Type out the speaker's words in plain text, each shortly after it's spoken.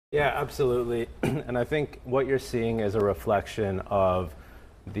Yeah, absolutely. And I think what you're seeing is a reflection of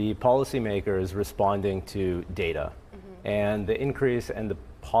the policymakers responding to data. And the increase and the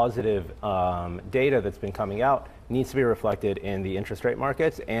positive data that's been coming out needs to be reflected in the interest rate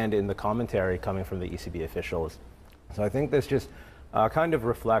markets and in the commentary coming from the ECB officials. So I think this just kind of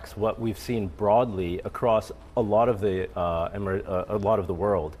reflects what we've seen broadly across a lot of the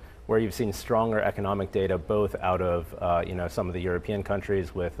world, where you've seen stronger economic data both out of some of the European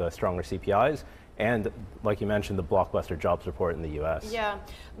countries with stronger CPIs and, like you mentioned, the blockbuster jobs report in the US. Yeah.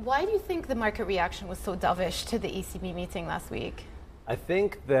 Why do you think the market reaction was so dovish to the ECB meeting last week? I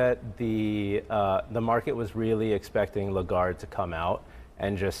think that the market was really expecting Lagarde to come out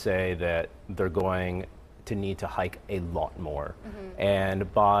and just say that they're going to need to hike a lot more.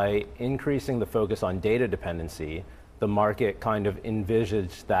 And by increasing the focus on data dependency, the market kind of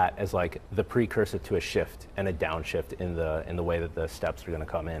envisaged that as like the precursor to a shift and a downshift in the way that the steps are going to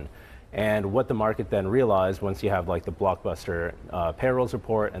come in. And what the market then realized, once you have like the blockbuster payrolls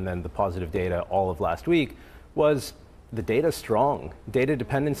report and then the positive data all of last week, was the data's strong. Data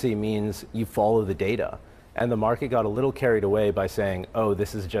dependency means you follow the data. And the market got a little carried away by saying, oh,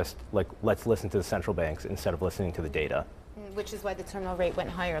 this is just like, let's listen to the central banks instead of listening to the data. Which is why the terminal rate went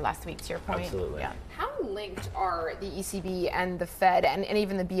higher last week, to your point. Absolutely. Yeah. How linked are the ECB and the Fed and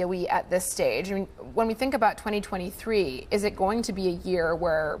even the BOE at this stage? I mean, when we think about 2023, is it going to be a year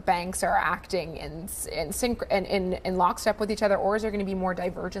where banks are acting in lockstep with each other, or is there going to be more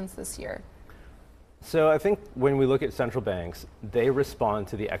divergence this year? So I think when we look at central banks, they respond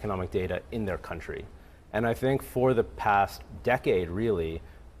to the economic data in their country. And I think for the past decade, really,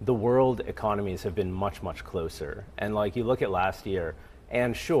 the world economies have been much, much closer. And like you look at last year,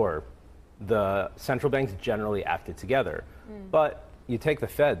 and sure, the central banks generally acted together. But you take the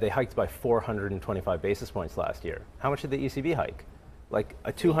Fed, they hiked by 425 basis points last year. How much did the ECB hike? Like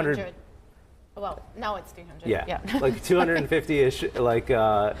a 200. Well, now it's 300. Yeah. Like 250-ish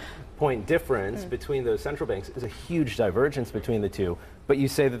point difference between those central banks is a huge divergence between the two. But you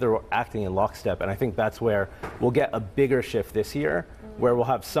say that they're acting in lockstep, and I think that's where we'll get a bigger shift this year, where we'll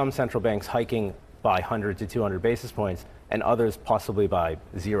have some central banks hiking by 100 to 200 basis points, and others possibly by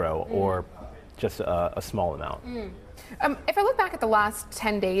zero or just a small amount. If I look back at the last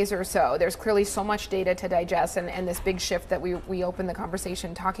 10 days or so, there's clearly so much data to digest and this big shift that we opened the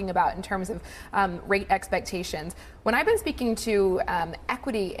conversation talking about in terms of rate expectations. When I've been speaking to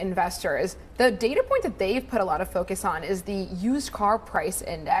equity investors, the data point that they've put a lot of focus on is the used car price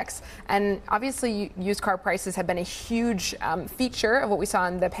index. And obviously, used car prices have been a huge feature of what we saw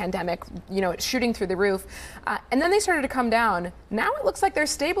in the pandemic, shooting through the roof. And then they started to come down. Now it looks like they're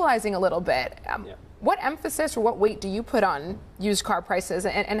stabilizing a little bit. What emphasis or what weight do you put on used car prices,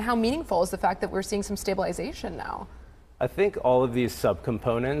 and how meaningful is the fact that we're seeing some stabilization now? I think all of these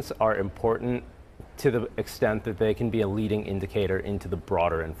subcomponents are important to the extent that they can be a leading indicator into the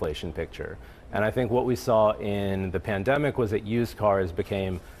broader inflation picture. And I think what we saw in the pandemic was that used cars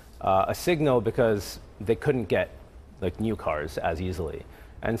became a signal because they couldn't get like new cars as easily.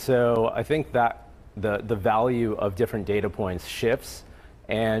 And so I think that the value of different data points shifts.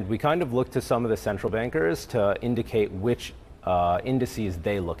 And we kind of look to some of the central bankers to indicate which indices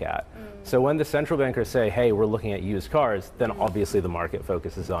they look at. So when the central bankers say, hey, we're looking at used cars, then obviously the market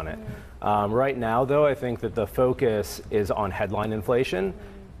focuses on it. Right now, though, I think that the focus is on headline inflation.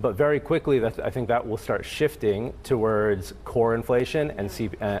 But very quickly, I think that will start shifting towards core inflation and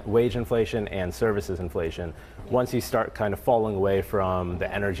wage inflation and services inflation once you start kind of falling away from the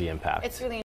energy impact. It's really